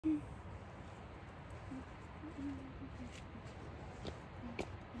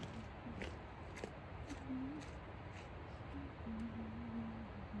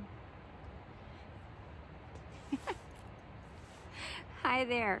Hi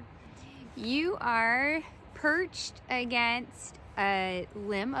there. You are perched against a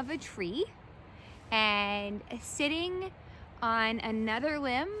limb of a tree and sitting on another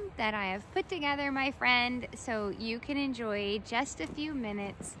limb that I have put together, my friend, so you can enjoy just a few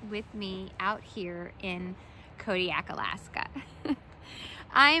minutes with me out here in Kodiak, Alaska.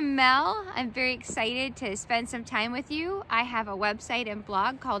 I'm Mel. I'm very excited to spend some time with you. I have a website and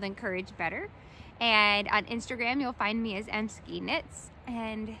blog called Encourage Better, and on Instagram you'll find me as STOCKINETTE.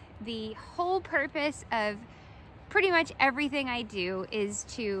 And the whole purpose of pretty much everything I do is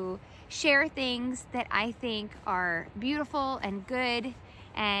to share things that I think are beautiful and good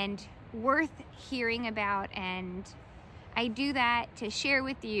and worth hearing about, and I do that to share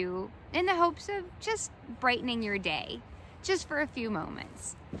with you in the hopes of just brightening your day just for a few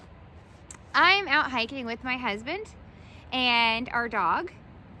moments. I'm out hiking with my husband and our dog,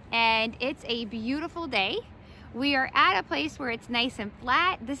 and it's a beautiful day. We are at a place where it's nice and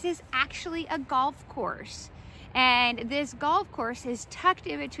flat. This is actually a golf course, and this golf course is tucked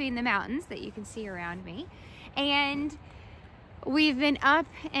in between the mountains that you can see around me, and we've been up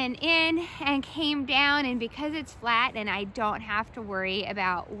and in and came down, and because it's flat and I don't have to worry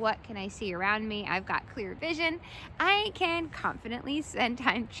about what can I see around me, I've got clear vision, I can confidently spend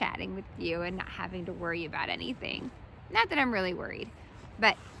time chatting with you and not having to worry about anything. Not that I'm really worried,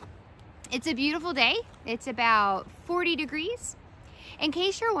 but it's a beautiful day. It's about 40 degrees. In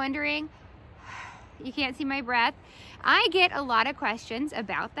case you're wondering, you can't see my breath, I get a lot of questions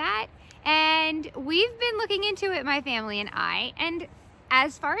about that, and we've been looking into it, my family and I, and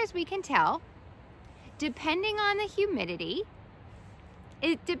as far as we can tell, depending on the humidity,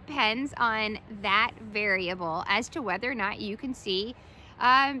 it depends on that variable as to whether or not you can see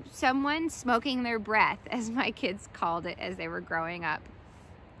someone smoking their breath, as my kids called it as they were growing up.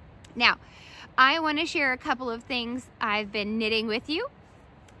 Now, I want to share a couple of things I've been knitting with you.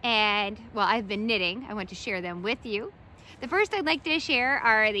 And, well, I've been knitting. I want to share them with you. The first I'd like to share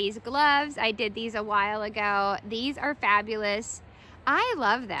are these gloves. I did these a while ago. These are fabulous. I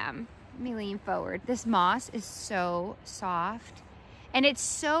love them. Let me lean forward. This moss is so soft, and it's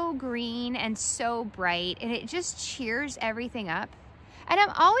so green and so bright, and it just cheers everything up. And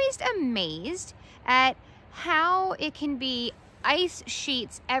I'm always amazed at how it can be ice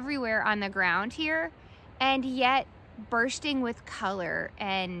sheets everywhere on the ground here, and yet bursting with color,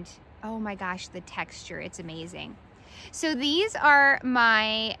 and oh my gosh, the texture, it's amazing. So these are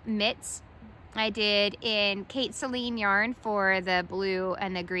my mitts. I did in Kate Selene yarn for the blue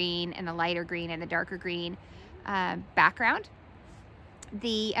and the green and the lighter green and the darker green background.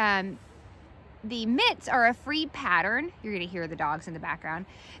 The mitts are a free pattern. You're gonna hear the dogs in the background.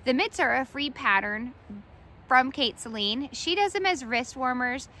 The mitts are a free pattern from Kate Selene. She does them as wrist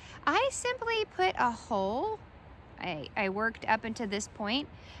warmers. I simply put a hole. I worked up into this point,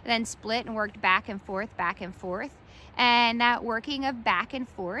 then split and worked back and forth, and that working of back and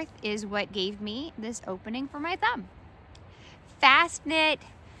forth is what gave me this opening for my thumb. Fast knit,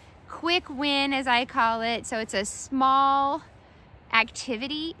 quick win as I call it. So it's a small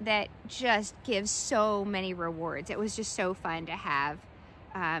activity that just gives so many rewards. It was just so fun to have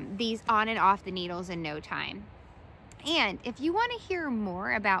these on and off the needles in no time. And if you want to hear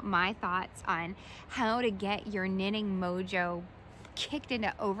more about my thoughts on how to get your knitting mojo kicked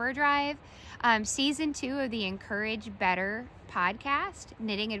into overdrive, season 2 of the Encourage Better podcast,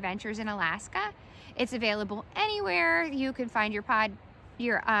 Knitting Adventures in Alaska, it's available anywhere you can find your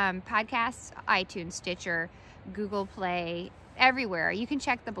podcasts, iTunes, Stitcher, Google Play, everywhere. You can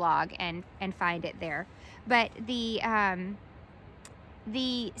check the blog and find it there. But the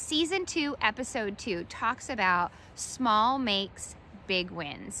season 2 episode 2 talks about small makes big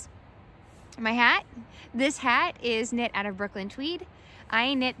wins. My hat, this hat is knit out of Brooklyn tweed.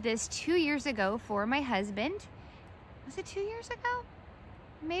 I knit this 2 years ago for my husband. Was it 2 years ago?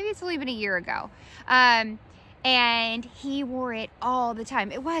 Maybe it's only been a year ago. And he wore it all the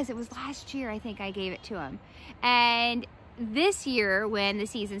time. It was last year I think I gave it to him. And this year when the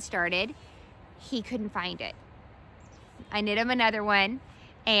season started, he couldn't find it. I knit him another one,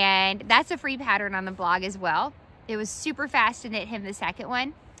 and that's a free pattern on the blog as well. It was super fast to knit him the second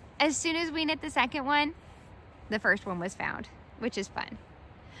one. As soon as we knit the second one, the first one was found, which is fun.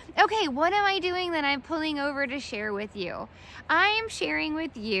 Okay, what am I doing that I'm pulling over to share with you? I am sharing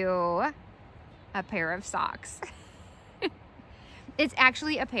with you a pair of socks. It's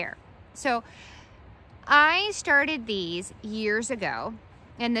actually a pair. So I started these years ago,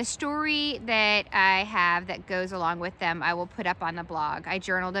 and the story that I have that goes along with them, I will put up on the blog. I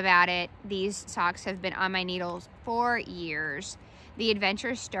journaled about it. These socks have been on my needles for years. The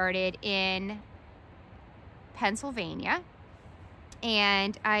adventure started in Pennsylvania,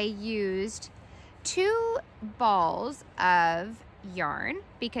 and I used 2 balls of yarn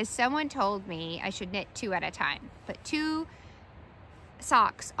because someone told me I should knit 2 at a time. Put 2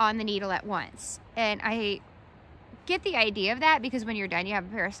 socks on the needle at once. And I get the idea of that because when you're done, you have a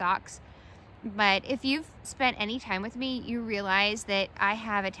pair of socks. But if you've spent any time with me, you realize that I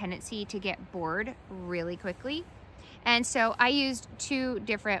have a tendency to get bored really quickly. And so I used 2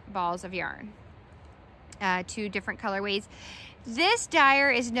 different balls of yarn, 2 different colorways. This dyer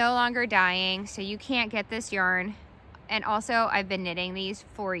is no longer dyeing, so you can't get this yarn. And also, I've been knitting these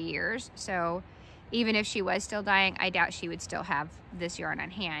for years, so even if she was still dyeing, I doubt she would still have this yarn on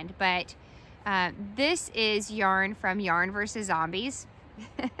hand. But this is yarn from Yarn vs. Zombies.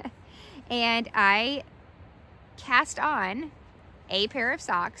 And I cast on a pair of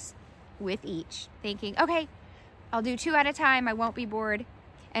socks with each, thinking, okay, I'll do 2 at a time, I won't be bored,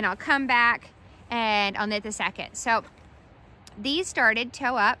 and I'll come back and I'll knit the second. So these started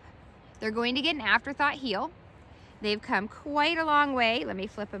toe up. They're going to get an afterthought heel. They've come quite a long way. Let me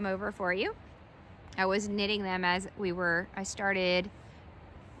flip them over for you. I was knitting them as I started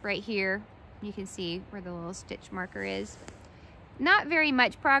right here. You can see where the little stitch marker is. Not very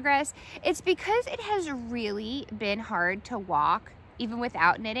much progress. It's because it has really been hard to walk, even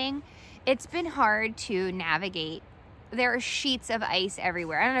without knitting. It's been hard to navigate. There are sheets of ice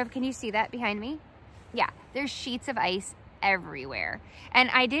everywhere. I don't know, can you see that behind me? Yeah, there's sheets of ice everywhere. And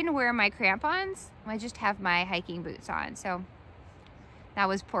I didn't wear my crampons. I just have my hiking boots on. So that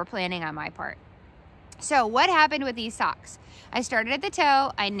was poor planning on my part. So what happened with these socks? I started at the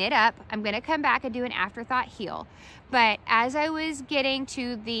toe, I knit up. I'm gonna come back and do an afterthought heel. But as I was getting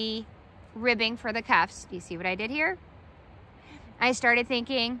to the ribbing for the cuffs, do you see what I did here? I started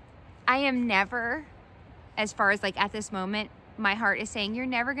thinking, I am never, as far as like at this moment, my heart is saying, you're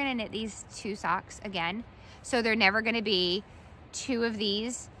never gonna knit these 2 socks again. So they're never gonna be 2 of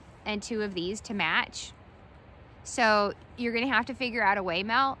these and 2 of these to match. So you're gonna have to figure out a way,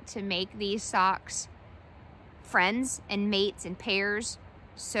 Mel, to make these socks friends and mates and pairs.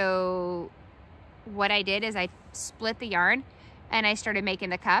 So what I did is I split the yarn and I started making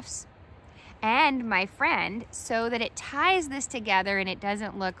the cuffs. And my friend, so that it ties this together and it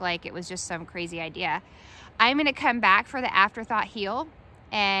doesn't look like it was just some crazy idea, I'm gonna come back for the afterthought heel,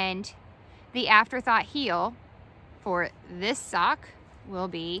 and the afterthought heel for this sock will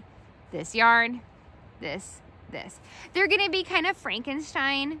be this yarn, this. They're gonna be kind of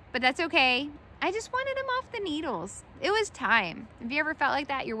Frankenstein, but that's okay. I just wanted them off the needles. It was time. Have you ever felt like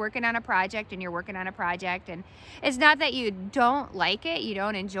that? You're working on a project and you're working on a project, and it's not that you don't like it, you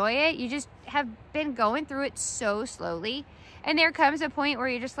don't enjoy it, you just have been going through it so slowly. And there comes a point where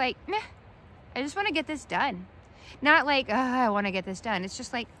you're just like, meh, I just want to get this done. Not like, oh, I want to get this done. It's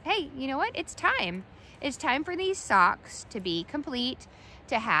just like, hey, you know what? It's time. It's time for these socks to be complete,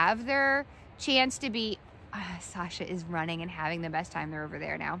 to have their chance to be, Sasha is running and having the best time. They're over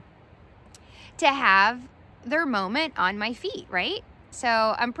there now. To have their moment on my feet, right? So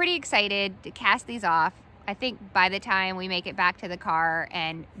I'm pretty excited to cast these off. I think by the time we make it back to the car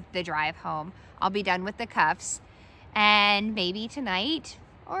and the drive home, I'll be done with the cuffs. And maybe tonight,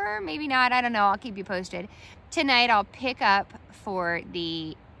 or maybe not, I don't know, I'll keep you posted. Tonight I'll pick up for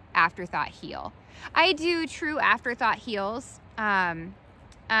the afterthought heel. I do true afterthought heels.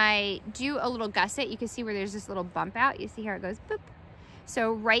 I do a little gusset. You can see where there's this little bump out. You see how it goes, boop.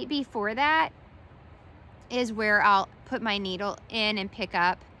 So right before that is where I'll put my needle in and pick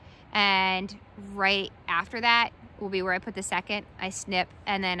up. And right after that will be where I put the second. I snip,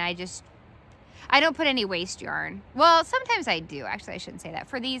 and then I don't put any waste yarn. Well, sometimes I do. Actually, I shouldn't say that.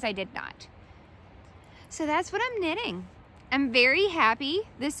 For these, I did not. So that's what I'm knitting. I'm very happy.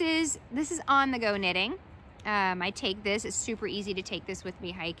 This is on-the-go knitting. I take this. It's super easy to take this with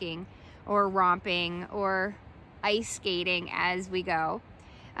me hiking or romping or ice skating as we go.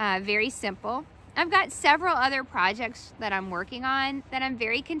 Very simple. I've got several other projects that I'm working on that I'm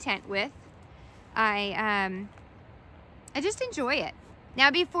very content with. I just enjoy it.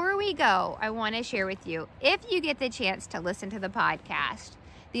 Now, before we go, I want to share with you, if you get the chance to listen to the podcast,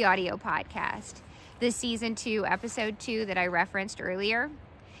 the audio podcast, the season 2, episode 2 that I referenced earlier,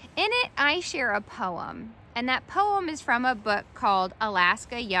 in it, I share a poem. And that poem is from a book called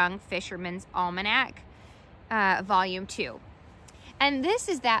Alaska Young Fisherman's Almanac, Volume 2. And this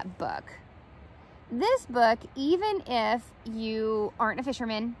is that book. This book, even if you aren't a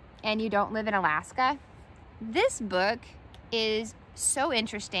fisherman and you don't live in Alaska, this book is so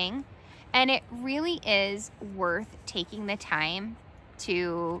interesting, and it really is worth taking the time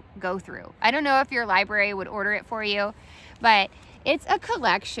to go through. I don't know if your library would order it for you, but it's a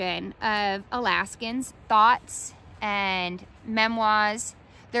collection of Alaskans' thoughts and memoirs,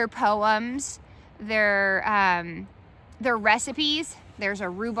 their poems, their recipes. There's a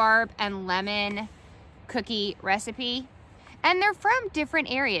rhubarb and lemon cookie recipe. And they're from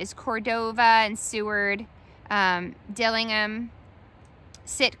different areas, Cordova and Seward, Dillingham,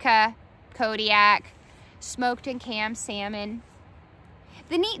 Sitka, Kodiak, smoked and canned salmon.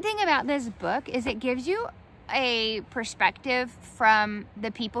 The neat thing about this book is it gives you a perspective from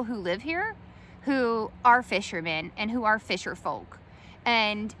the people who live here, who are fishermen and who are fisher folk,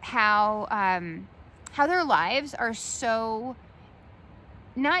 and how their lives are so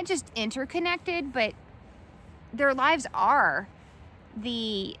not just interconnected, but their lives are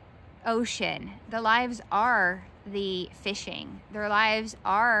the ocean. Their lives are the fishing. Their lives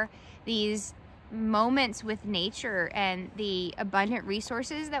are these moments with nature and the abundant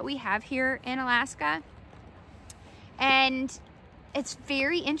resources that we have here in Alaska. And it's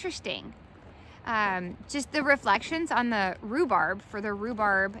very interesting. Just the reflections on the rhubarb for the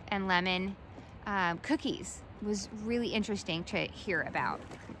rhubarb and lemon cookies was really interesting to hear about.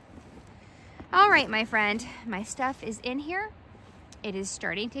 All right, my friend, my stuff is in here. It is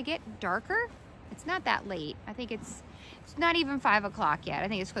starting to get darker. It's not that late. I think it's not even 5 o'clock yet. I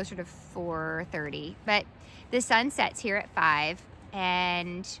think it's closer to 4:30, but the sun sets here at 5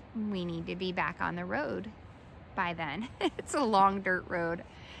 and we need to be back on the road by then. It's a long dirt road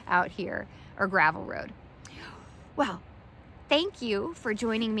out here, or gravel road. Well, thank you for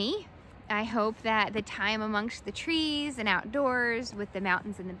joining me. I hope that the time amongst the trees and outdoors with the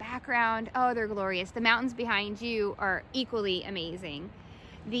mountains in the background, oh, they're glorious. The mountains behind you are equally amazing.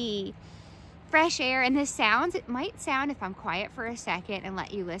 The fresh air and the sounds, it might sound, if I'm quiet for a second and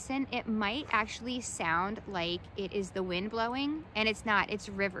let you listen, it might actually sound like it is the wind blowing, and it's not, it's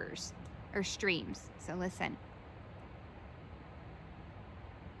rivers or streams. So listen.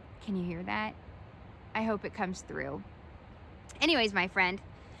 Can you hear that? I hope it comes through. Anyways, my friend,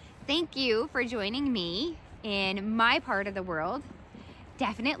 thank you for joining me in my part of the world.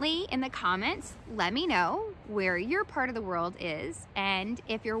 Definitely in the comments, let me know where your part of the world is. And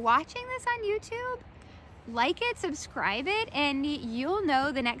if you're watching this on YouTube, like it, subscribe it, and you'll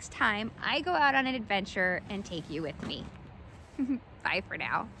know the next time I go out on an adventure and take you with me. Bye for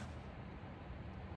now.